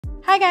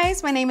Hi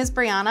guys, my name is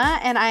Brianna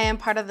and I am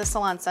part of the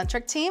Salon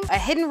Centric team. A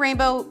hidden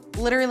rainbow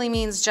literally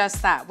means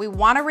just that. We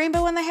want a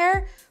rainbow in the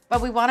hair, but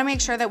we wanna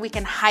make sure that we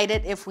can hide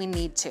it if we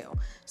need to.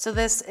 So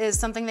this is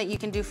something that you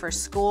can do for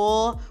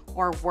school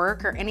or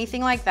work or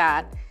anything like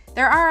that.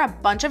 There are a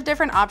bunch of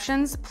different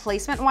options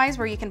placement-wise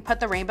where you can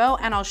put the rainbow,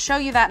 and I'll show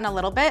you that in a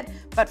little bit.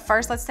 But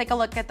first, let's take a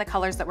look at the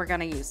colors that we're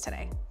gonna use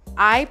today.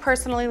 I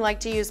personally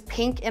like to use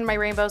pink in my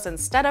rainbows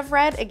instead of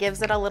red. It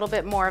gives it a little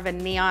bit more of a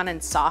neon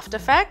and soft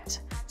effect.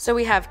 So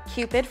we have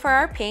Cupid for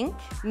our pink,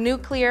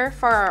 Nuclear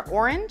for our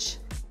orange,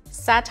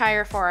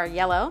 Satire for our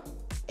yellow,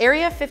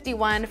 Area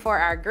 51 for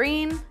our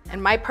green,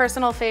 and my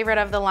personal favorite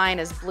of the line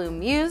is Blue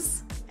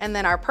Muse, and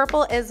then our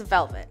purple is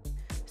Velvet.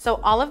 So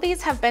all of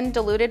these have been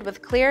diluted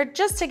with clear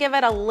just to give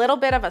it a little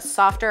bit of a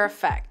softer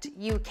effect.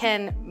 You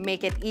can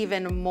make it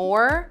even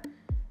more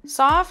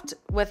soft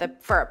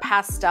for a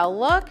pastel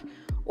look,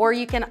 or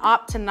you can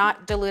opt to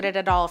not dilute it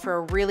at all for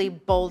a really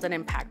bold and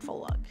impactful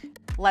look.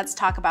 Let's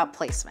talk about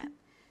placement.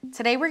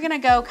 Today we're gonna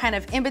go kind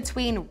of in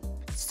between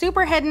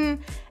super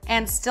hidden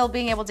and still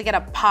being able to get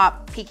a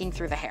pop peeking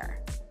through the hair.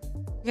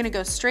 You're gonna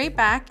go straight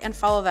back and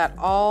follow that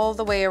all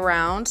the way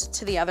around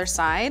to the other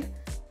side.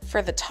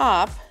 For the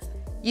top,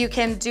 you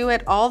can do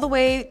it all the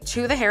way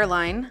to the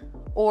hairline,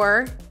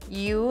 or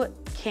you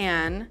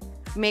can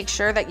make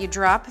sure that you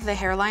drop the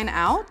hairline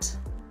out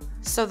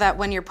so that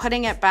when you're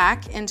putting it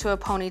back into a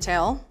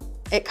ponytail,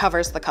 it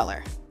covers the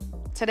color.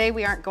 Today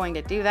we aren't going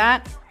to do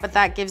that, but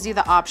that gives you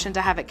the option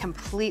to have it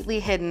completely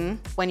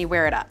hidden when you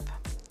wear it up.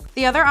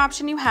 The other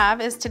option you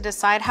have is to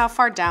decide how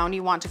far down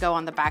you want to go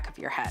on the back of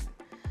your head.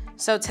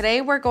 So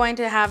today we're going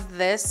to have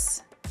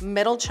this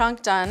middle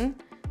chunk done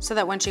so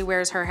that when she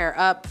wears her hair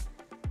up,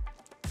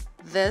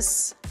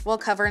 this will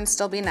cover and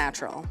still be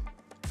natural.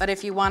 But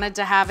if you wanted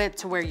to have it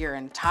to where your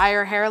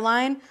entire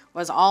hairline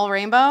was all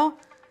rainbow,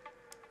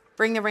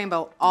 bring the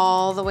rainbow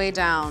all the way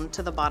down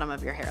to the bottom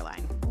of your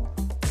hairline.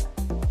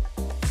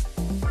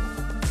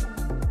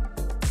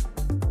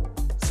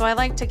 So I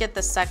like to get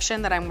the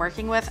section that I'm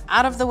working with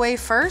out of the way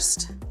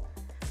first,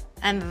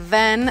 and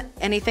then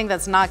anything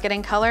that's not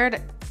getting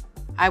colored,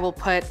 I will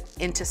put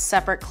into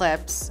separate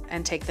clips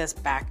and take this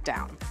back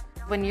down.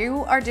 When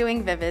you are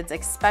doing vivids,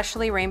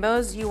 especially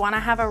rainbows, you wanna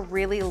have a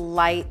really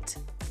light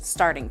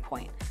starting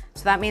point.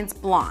 So that means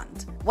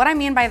blonde. What I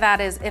mean by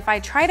that is if I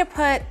try to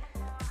put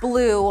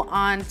blue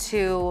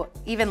onto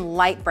even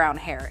light brown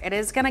hair, it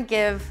is gonna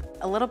give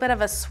a little bit of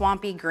a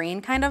swampy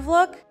green kind of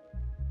look,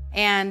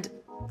 and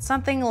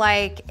something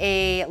like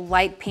a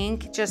light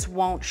pink just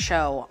won't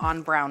show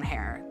on brown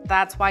hair.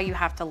 That's why you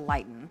have to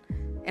lighten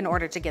in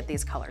order to get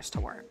these colors to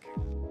work.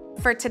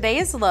 For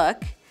today's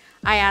look,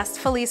 I asked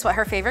Felice what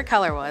her favorite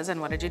color was,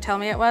 and what did you tell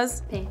me it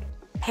was? Pink.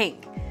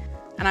 Pink.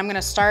 And I'm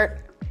gonna start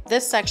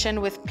this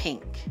section with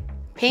pink.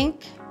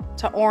 Pink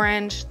to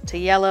orange, to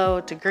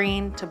yellow, to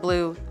green, to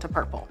blue, to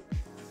purple.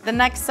 The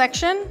next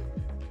section,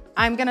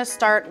 I'm gonna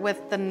start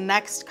with the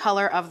next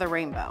color of the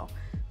rainbow.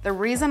 The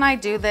reason I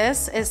do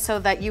this is so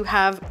that you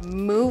have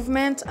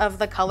movement of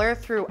the color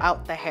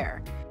throughout the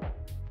hair.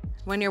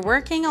 When you're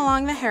working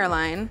along the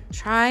hairline,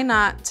 try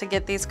not to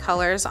get these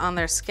colors on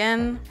their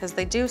skin because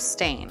they do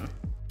stain.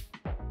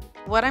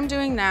 What I'm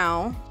doing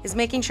now is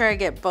making sure I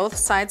get both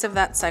sides of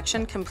that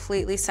section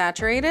completely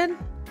saturated,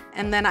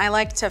 and then I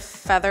like to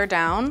feather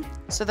down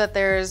so that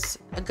there's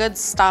a good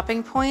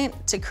stopping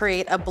point to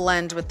create a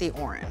blend with the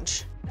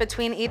orange.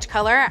 Between each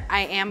color,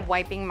 I am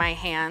wiping my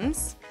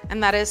hands,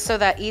 and that is so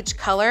that each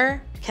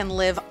color can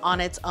live on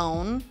its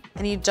own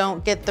and you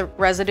don't get the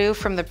residue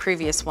from the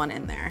previous one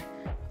in there.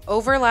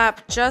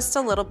 Overlap just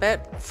a little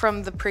bit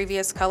from the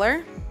previous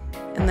color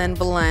and then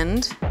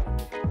blend.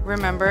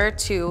 Remember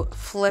to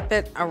flip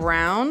it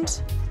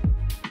around.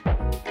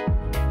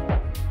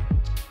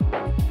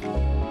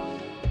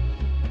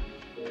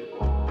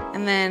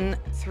 And then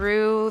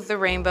through the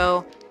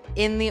rainbow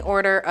in the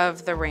order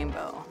of the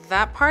rainbow.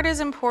 That part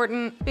is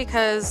important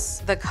because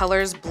the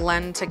colors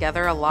blend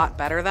together a lot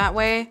better that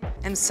way.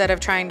 Instead of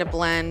trying to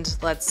blend,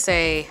 let's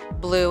say,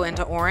 blue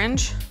into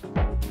orange.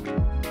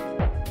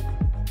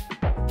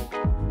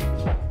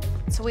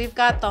 So we've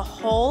got the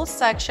whole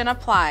section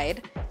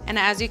applied. And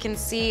as you can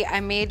see,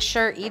 I made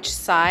sure each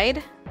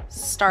side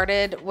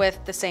started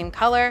with the same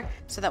color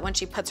so that when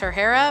she puts her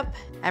hair up,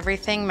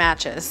 everything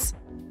matches.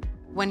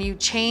 When you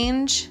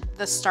change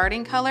the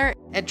starting color,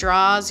 it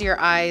draws your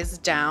eyes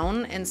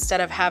down instead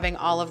of having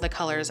all of the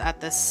colors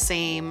at the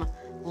same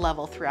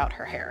level throughout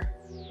her hair.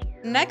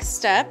 Next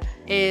step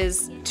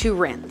is to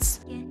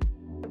rinse.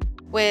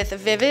 With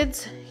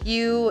Vivids,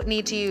 you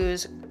need to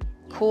use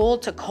cool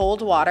to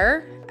cold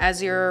water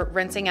as you're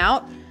rinsing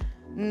out.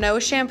 No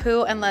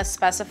shampoo unless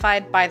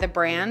specified by the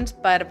brand,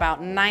 but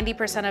about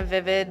 90% of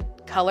Vivid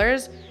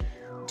colors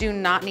do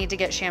not need to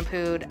get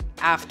shampooed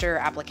after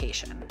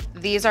application.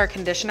 These are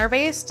conditioner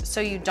based,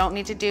 so you don't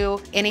need to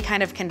do any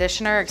kind of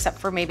conditioner except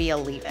for maybe a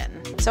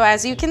leave-in. So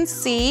as you can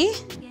see,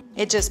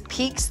 it just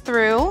peeks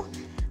through,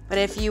 but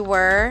if you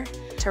were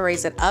to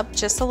raise it up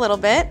just a little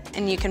bit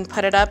and you can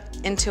put it up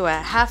into a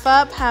half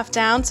up, half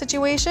down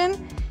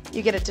situation,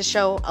 you get it to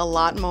show a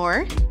lot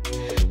more.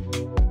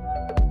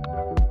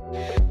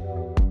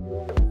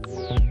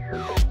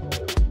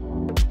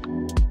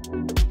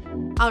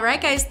 All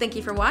right, guys, thank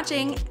you for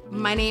watching.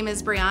 My name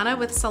is Brianna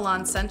with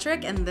Salon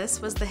Centric, and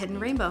this was The Hidden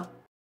Rainbow.